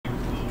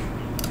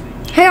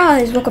Hey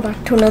guys, welcome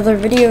back to another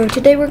video.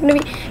 Today we're going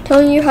to be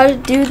telling you how to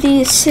do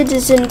the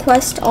citizen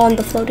quest on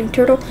the floating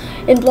turtle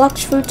in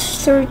Blox Fruit's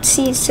 3rd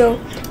sea. So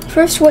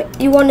first what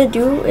you want to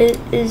do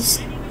is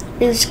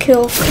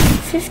kill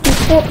 50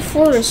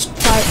 forest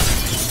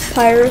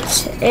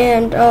pirates,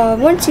 and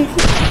once you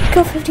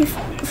kill 50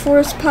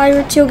 forest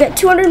pirates you'll get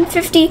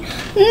 250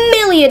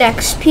 million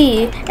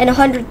XP and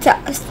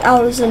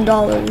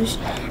 $100,000.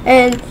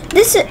 And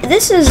this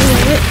is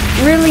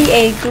really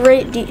a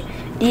great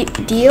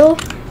deal,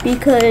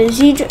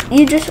 because you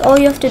just all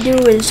you have to do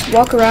is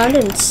walk around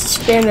and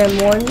spam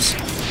M1s.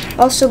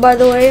 Also, by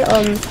the way,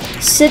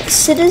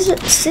 citizen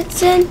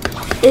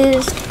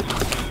is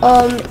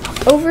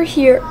over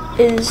here,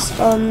 is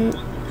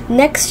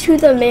next to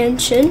the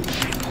mansion,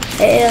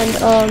 and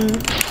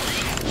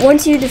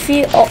once you do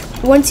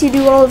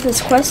all of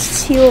his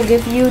quests, he will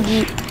give you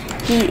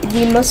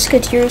the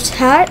musketeer's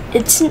hat.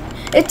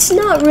 It's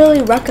not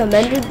really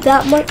recommended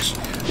that much.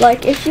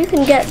 Like, if you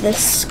can get the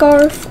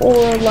scarf,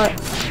 or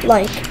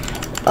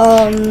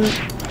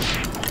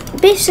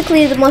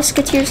basically the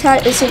musketeer's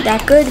hat isn't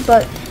that good.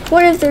 But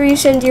one of the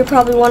reasons you're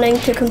probably wanting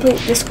to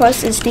complete this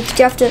quest is because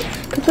you have to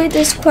complete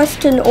this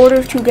quest in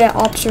order to get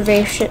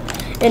observation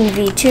in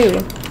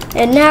V2.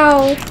 And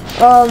now,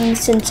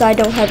 since I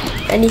don't have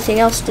anything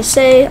else to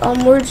say,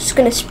 we're just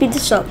gonna speed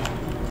this up.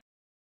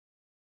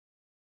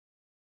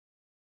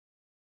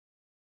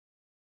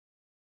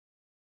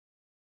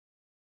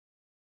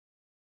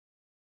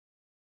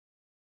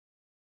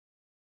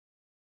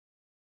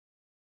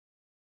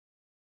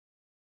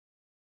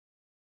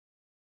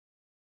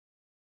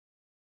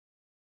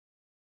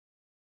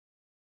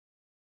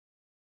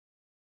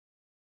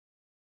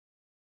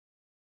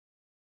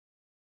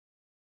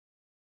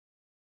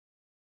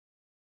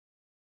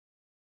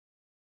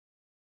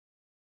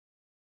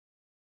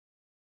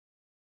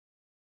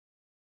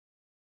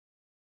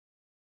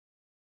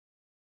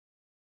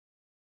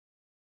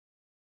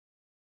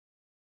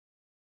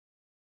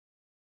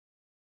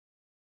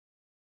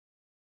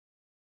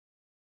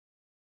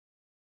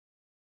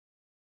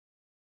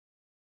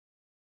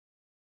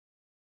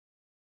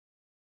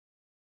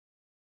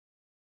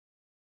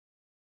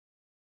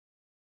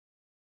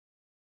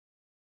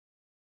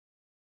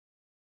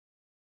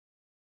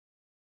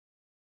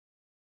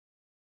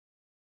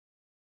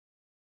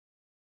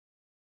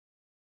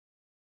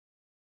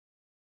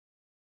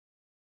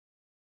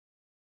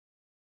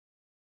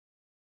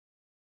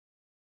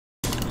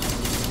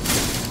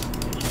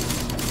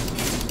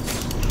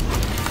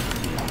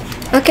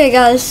 Okay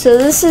guys, so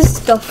this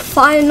is the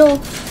final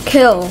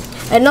kill.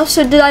 And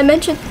also, did I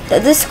mention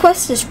that this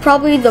quest is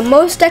probably the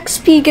most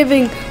XP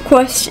giving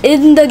quest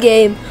in the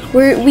game?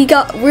 We're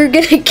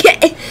gonna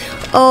get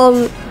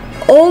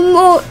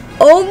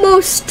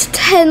almost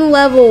 10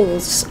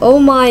 levels. Oh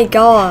my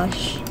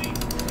gosh.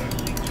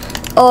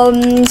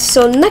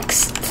 So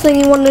next thing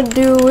you want to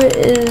do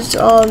is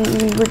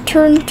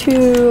return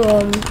to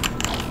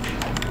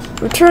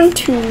where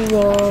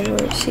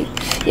is he?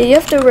 Yeah, you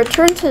have to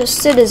return to the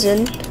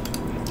citizen,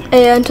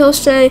 and he'll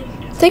say,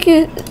 "Thank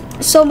you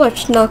so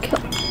much. Now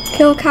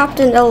kill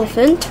Captain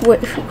Elephant,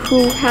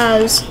 who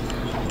has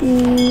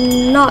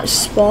not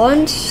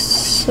spawned."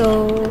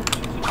 So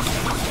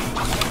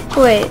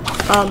wait,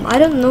 I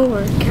don't know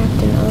where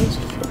Captain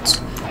Elephant is.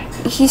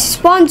 He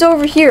spawns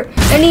over here,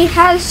 and he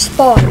has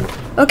spawned.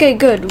 Okay,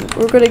 good.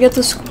 We're gonna get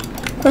this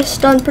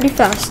quest done pretty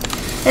fast.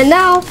 And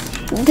now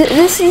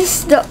this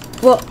is the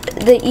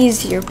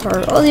easier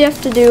part. All you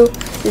have to do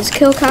is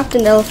kill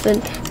Captain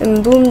Elephant,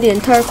 and boom, the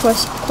entire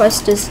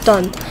quest is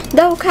done.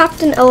 Though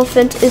Captain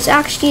Elephant is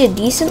actually a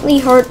decently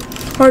hard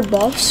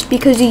boss,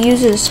 because he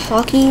uses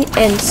hockey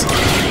and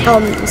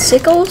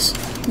sickles,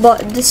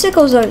 but the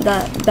sickles aren't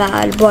that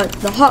bad. But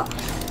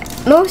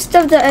most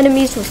of the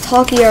enemies with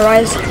hockey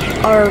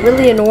are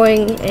really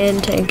annoying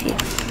and tanky.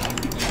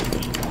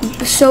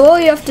 So all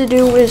you have to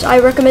do is, I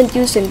recommend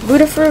using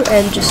Buddha Fruit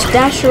and just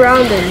dash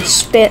around and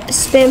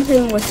spam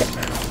him with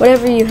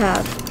whatever you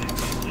have.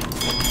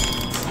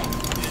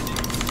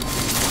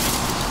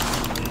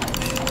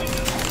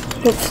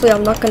 Hopefully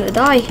I'm not gonna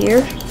die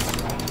here,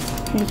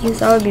 because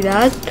that would be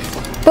bad.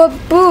 But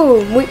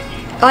boom,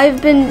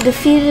 I've been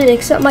defeated.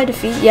 Accept my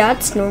defeat. Yeah,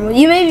 it's normal.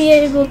 You may be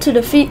able to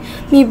defeat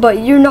me, but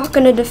you're not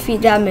gonna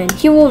defeat that man.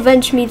 He will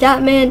avenge me.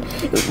 That man,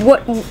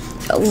 what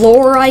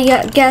lore, I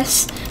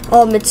guess.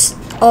 I'm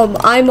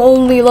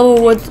only level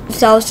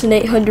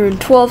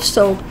 1812,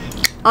 so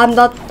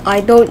I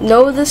don't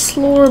know this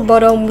lore,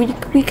 but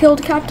we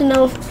killed Captain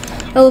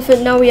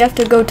Elephant. Now we have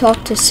to go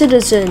talk to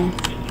Citizen.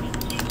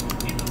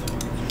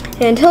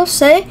 And he'll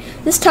say,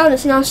 "This town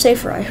is now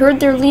safer. I heard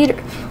their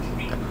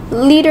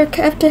leader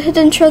kept a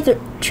hidden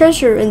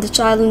treasure in this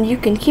island. You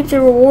can keep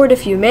the reward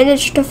if you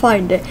manage to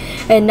find it."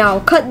 And now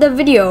cut the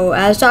video,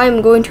 as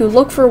I'm going to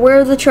look for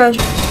where the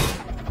treasure.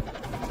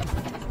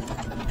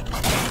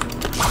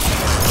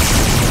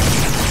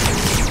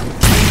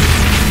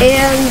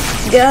 And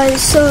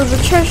guys, so the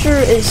treasure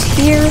is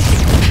here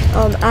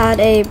at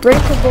a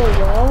breakable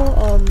wall.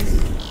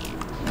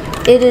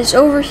 It is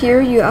over here.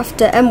 You have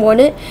to M1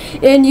 it,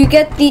 and you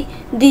get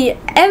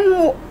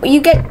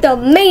you get the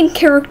main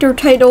character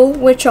title,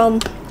 which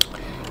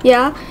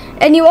yeah,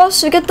 and you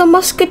also get the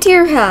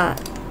musketeer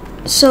hat.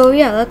 So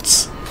yeah,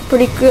 that's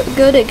pretty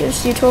good. It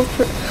gives you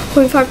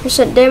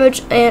 12.5%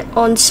 damage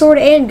on sword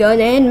and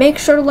gun. And make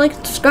sure to like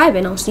and subscribe,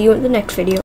 and I'll see you in the next video.